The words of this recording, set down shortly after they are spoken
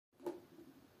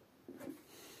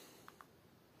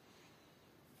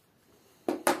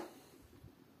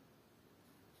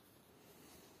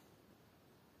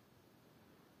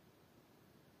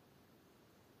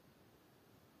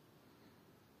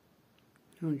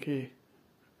Okay,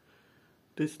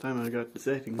 this time I got the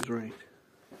settings right.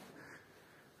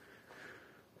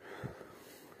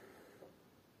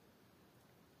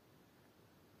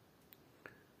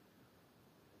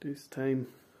 This time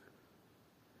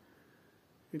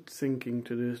it's syncing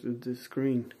to the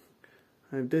screen.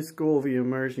 I have this Govee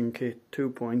Immersion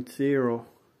V2.0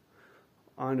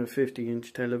 on a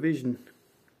 50-inch television.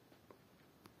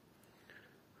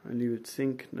 I'll leave it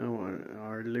sync now,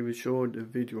 or leave it show the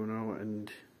video now,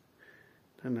 and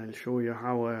then I'll show you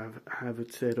how I have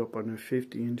it set up on a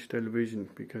 50-inch television,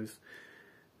 because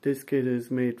this kit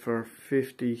is made for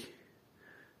 50,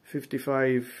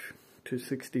 55 to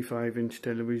 65-inch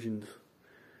televisions.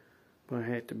 But I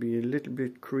had to be a little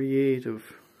bit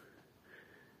creative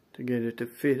to get it to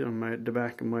fit on the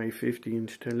back of my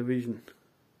 50-inch television.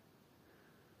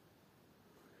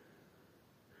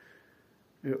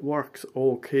 It works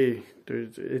okay.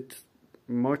 It's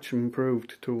much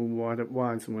improved to what it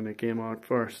was when it came out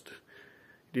first.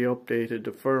 They updated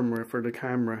the firmware for the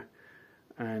camera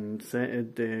and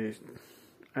they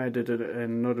added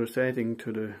another setting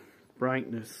to the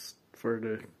brightness for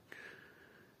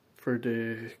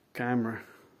the camera,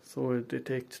 so it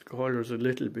detects the colours a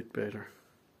little bit better.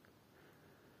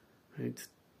 It's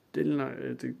still not,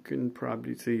 as you can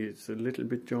probably see, it's a little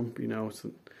bit jumpy now.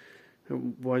 So it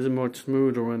wasn't much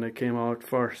smoother when it came out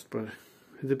first, but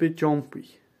it's a bit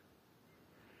jumpy.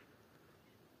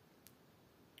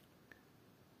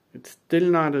 It's still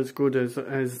not as good as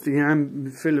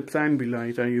the Philips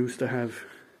Ambilight I used to have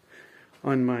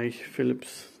on my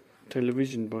Philips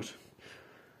television, but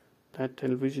that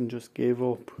television just gave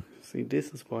up. See,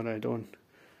 this is what I done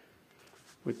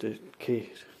with the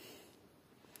kit.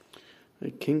 I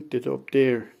kinked it up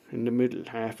there in the middle,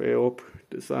 halfway up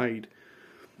the side.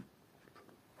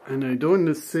 And I done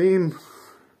the same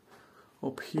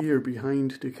up here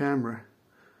behind the camera.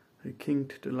 I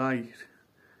kinked the light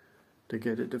to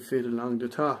get it to fit along the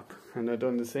top, and I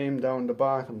done the same down the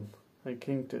bottom. I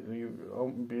kinked it. I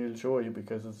won't be able to show you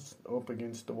because it's up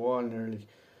against the wall nearly,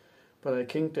 but I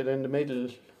kinked it in the middle,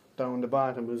 down the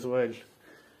bottom as well,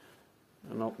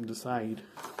 and up the side.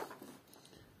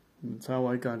 That's how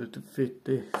I got it to fit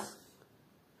this.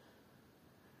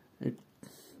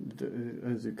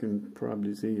 As you can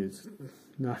probably see, it's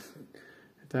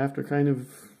after kind of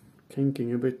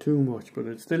kinking a bit too much, but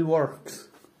it still works.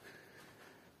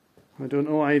 I don't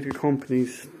know why the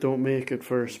companies don't make it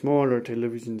for smaller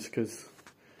televisions, because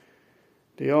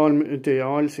they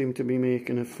all seem to be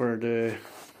making it for the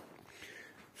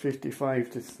 55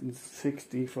 to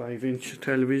 65 inch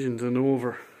televisions and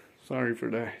over. Sorry for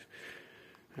that.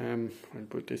 I'll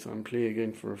put this on play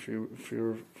again for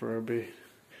a bit.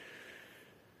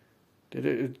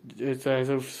 It's as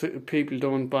if people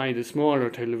don't buy the smaller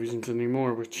televisions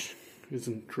anymore, which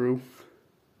isn't true.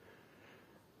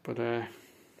 But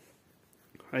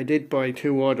I did buy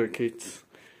two other kits.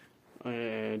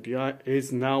 There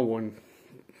is now one.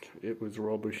 It was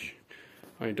rubbish.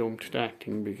 I dumped that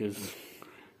thing because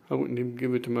I wouldn't even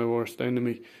give it to my worst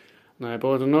enemy. And I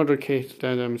bought another kit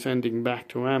that I'm sending back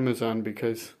to Amazon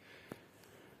because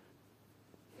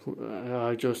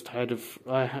I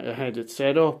had it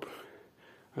set up.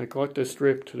 I got the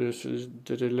strip to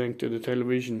the length of the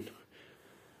television,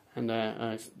 and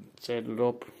I set it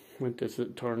up, went to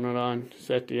turn it on,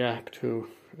 set the app to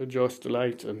adjust the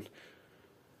lights, and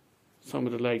some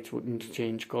of the lights wouldn't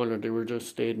change colour, they were just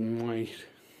stayed in white.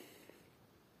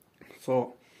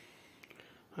 So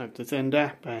I have to send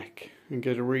that back and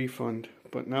get a refund.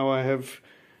 But now I have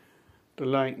the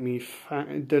Light Me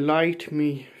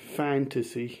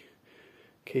Fantasy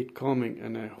kit coming,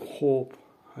 and I hope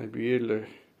I'll be able to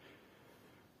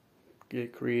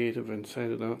get creative and set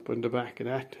it up on the back of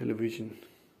that television,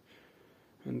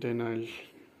 and then I'll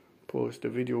post a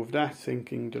video of that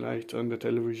syncing the lights on the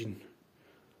television.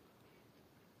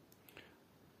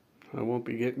 I won't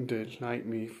be getting the Light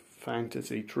Me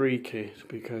Fantasy 3 kit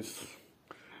because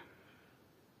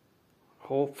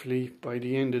hopefully by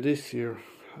the end of this year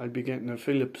I'll be getting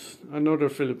another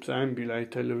Philips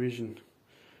Ambilight television,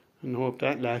 and hope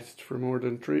that lasts for more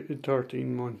than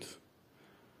 13 months.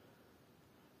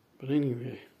 But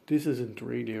anyway, this isn't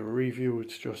really a review,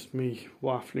 it's just me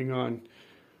waffling on,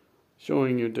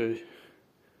 showing you the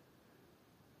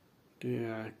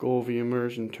Govee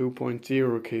Immersion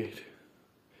 2.0 kit.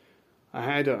 I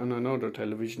had it on another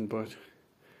television, but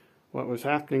what was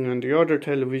happening on the other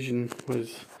television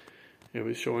was it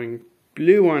was showing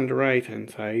blue on the right hand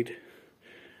side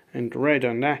and red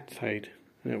on that side,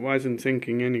 and it wasn't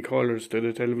syncing any colours to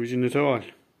the television at all.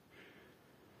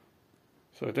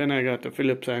 So then I got the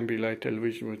Philips Ambilight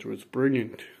television, which was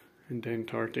brilliant, And then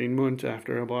 13 months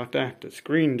after I bought that, the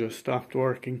screen just stopped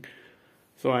working.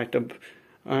 So it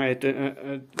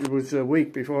was a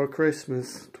week before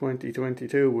Christmas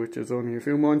 2022, which is only a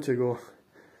few months ago.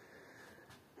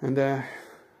 And I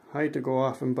had to go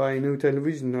off and buy a new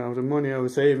television now. The money I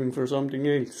was saving for something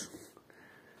else.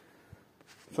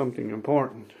 Something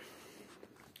important.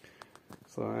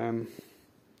 So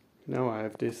now I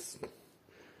have this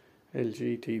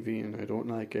LG TV, and I don't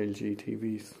like LG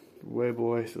TVs.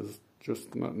 WebOS is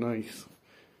just not nice.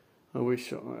 I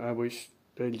wish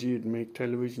LG would make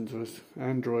televisions with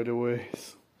Android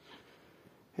OS.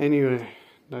 Anyway,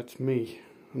 that's me.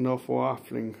 Enough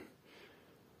waffling.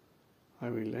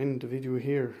 I will end the video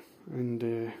here,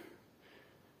 and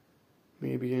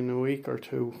maybe in a week or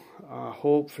two,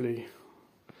 hopefully,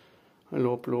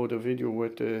 I'll upload a video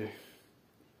with the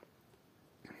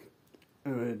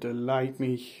Light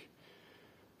Me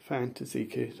fantasy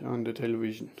kit on the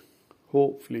television.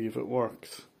 Hopefully, if it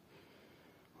works.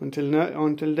 Until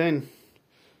then,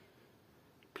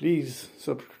 please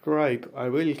subscribe. I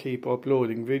will keep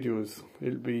uploading videos.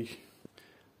 It'll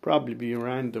probably be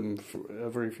random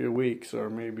every few weeks, or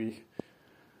maybe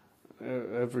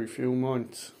every few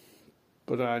months.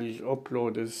 But I'll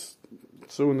upload as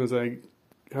soon as I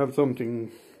have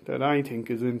something that I think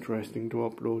is interesting to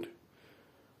upload.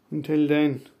 Until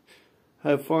then,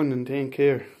 have fun and take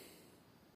care.